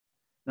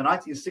In the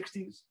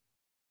 1960s,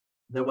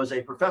 there was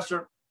a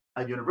professor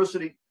at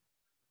university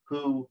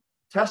who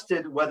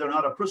tested whether or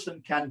not a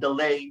person can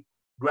delay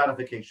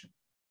gratification.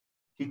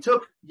 He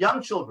took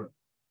young children,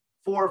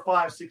 4,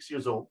 5, 6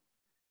 years old,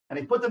 and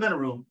he put them in a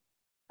room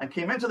and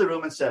came into the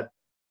room and said,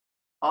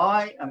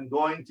 I am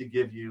going to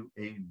give you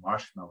a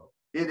marshmallow.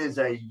 It is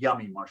a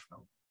yummy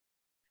marshmallow.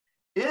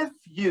 If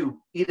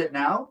you eat it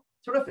now,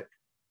 terrific.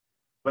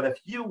 But if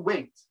you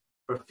wait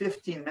for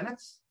 15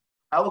 minutes,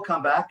 I will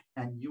come back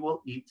and you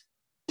will eat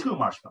 2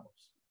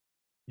 marshmallows.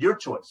 Your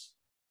choice.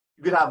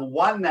 You could have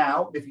one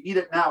now. If you eat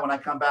it now, when I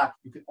come back,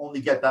 you can only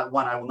get that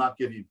one. I will not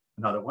give you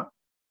another one.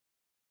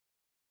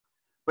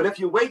 But if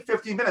you wait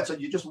 15 minutes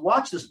and you just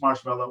watch this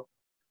marshmallow,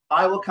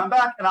 I will come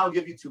back and I'll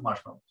give you 2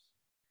 marshmallows.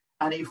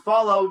 And he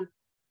followed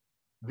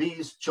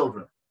these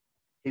children.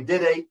 He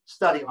did a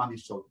study on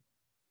these children.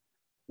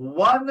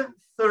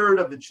 1/3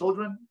 of the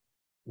children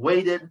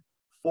waited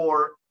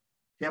for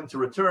him to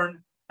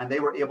return, and they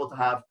were able to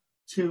have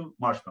 2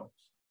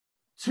 marshmallows.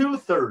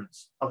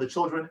 2/3 of the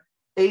children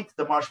ate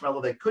the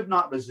marshmallow. They could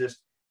not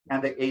resist,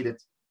 and they ate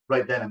it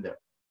right then and there.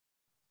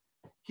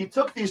 He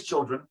took these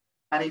children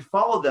and he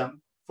followed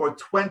them for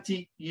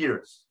 20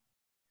 years.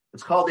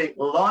 It's called a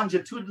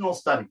longitudinal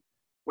study,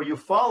 where you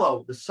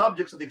follow the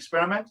subjects of the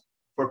experiment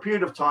for a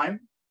period of time,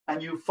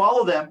 and you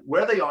follow them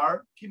where they are,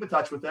 keep in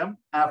touch with them.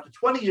 After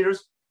 20 years,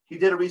 he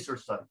did a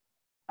research study,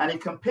 and he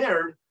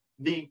compared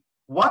the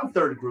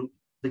 1/3 group,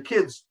 the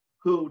kids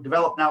who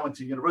develop now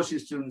into university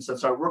students that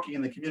start working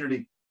in the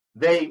community.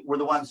 They were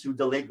the ones who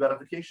delayed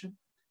gratification,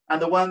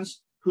 and the ones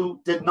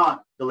who did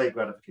not delay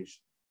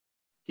gratification.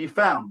 He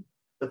found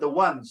that the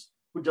ones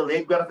who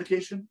delayed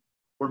gratification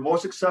were more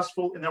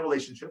successful in their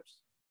relationships,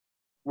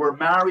 were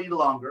married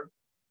longer,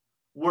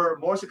 were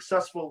more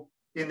successful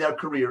in their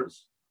careers,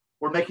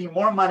 were making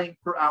more money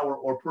per hour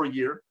or per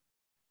year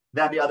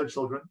than the other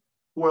children,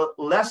 who were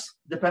less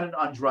dependent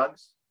on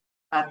drugs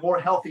and more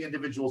healthy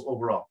individuals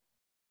overall.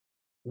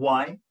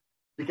 Why?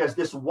 Because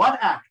this one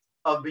act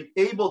of being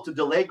able to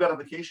delay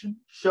gratification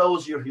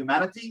shows your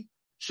humanity,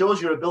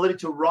 shows your ability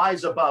to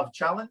rise above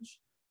challenge,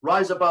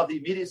 rise above the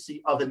immediacy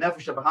of the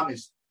nefesh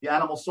habahamis, the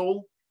animal soul,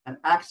 and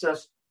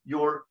access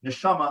your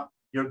neshama,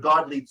 your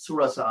godly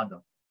tzura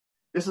sa'adam.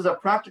 This is a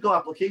practical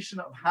application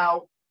of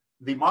how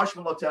the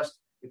marshmallow test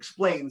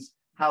explains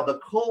how the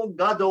kol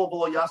gadol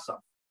v'lo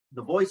yasaf,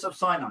 the voice of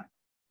Sinai,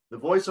 the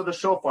voice of the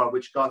shofar,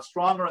 which got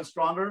stronger and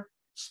stronger,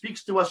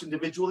 speaks to us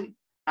individually,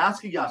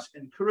 asking us,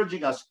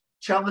 encouraging us,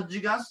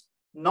 challenging us,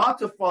 not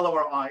to follow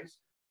our eyes,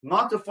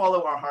 not to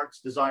follow our heart's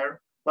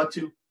desire, but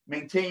to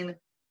maintain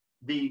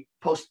the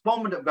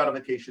postponement of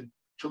gratification,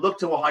 to look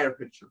to a higher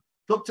picture,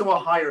 to look to a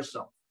higher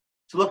self,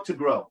 to look to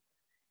grow.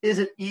 Is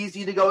it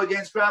easy to go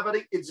against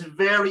gravity? It's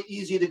very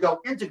easy to go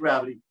into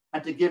gravity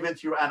and to give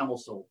into your animal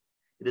soul.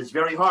 It is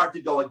very hard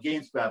to go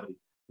against gravity.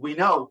 We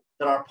know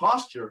that our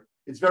posture,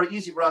 it's very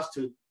easy for us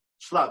to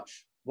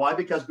slouch. Why?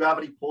 Because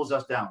gravity pulls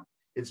us down.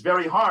 It's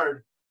very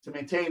hard to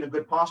maintain a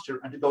good posture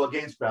and to go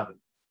against gravity.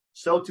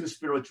 So too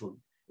spiritually.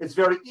 It's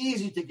very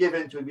easy to give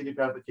in to immediate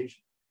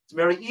gratification. It's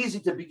very easy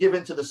to be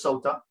given to the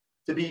sota,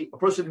 to be a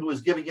person who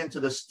is giving into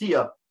the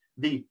stia,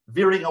 the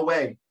veering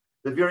away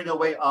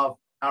of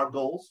our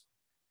goals.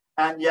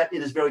 And yet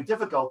it is very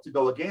difficult to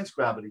go against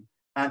gravity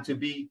and to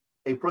be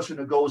a person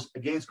who goes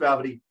against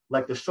gravity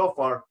like the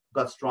shofar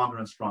got stronger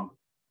and stronger.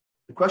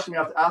 The question we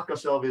have to ask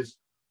ourselves is,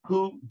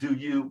 who do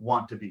you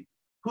want to be?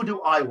 Who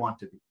do I want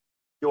to be?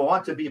 Do I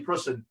want to be a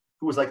person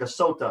who is like a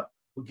sota,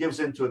 who gives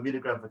in to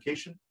immediate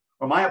gratification?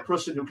 Or am I a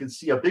person who can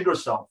see a bigger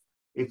self,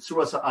 a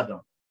tzura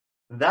sa'adam?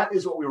 That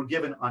is what we were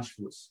given on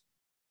Shavuos.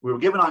 We were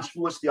given on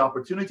Shavuos the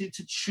opportunity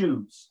to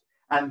choose.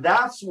 And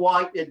that's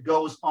why it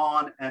goes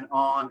on and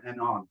on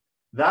and on.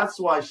 That's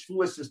why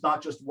Shavuos is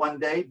not just one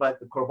day, but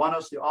the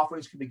korbanos, the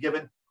offerings, can be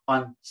given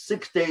on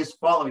 6 days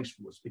following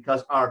Shavuos,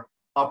 because our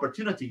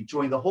opportunity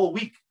during the whole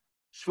week,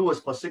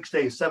 Shavuos plus 6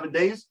 days, 7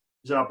 days,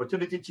 is an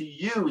opportunity to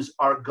use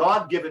our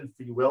God-given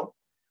free will,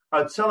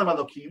 our tzelem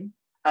Elokim,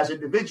 as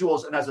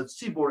individuals and as a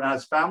tzibur and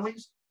as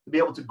families, to be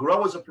able to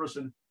grow as a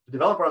person, to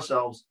develop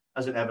ourselves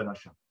as an Eved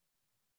Hashem.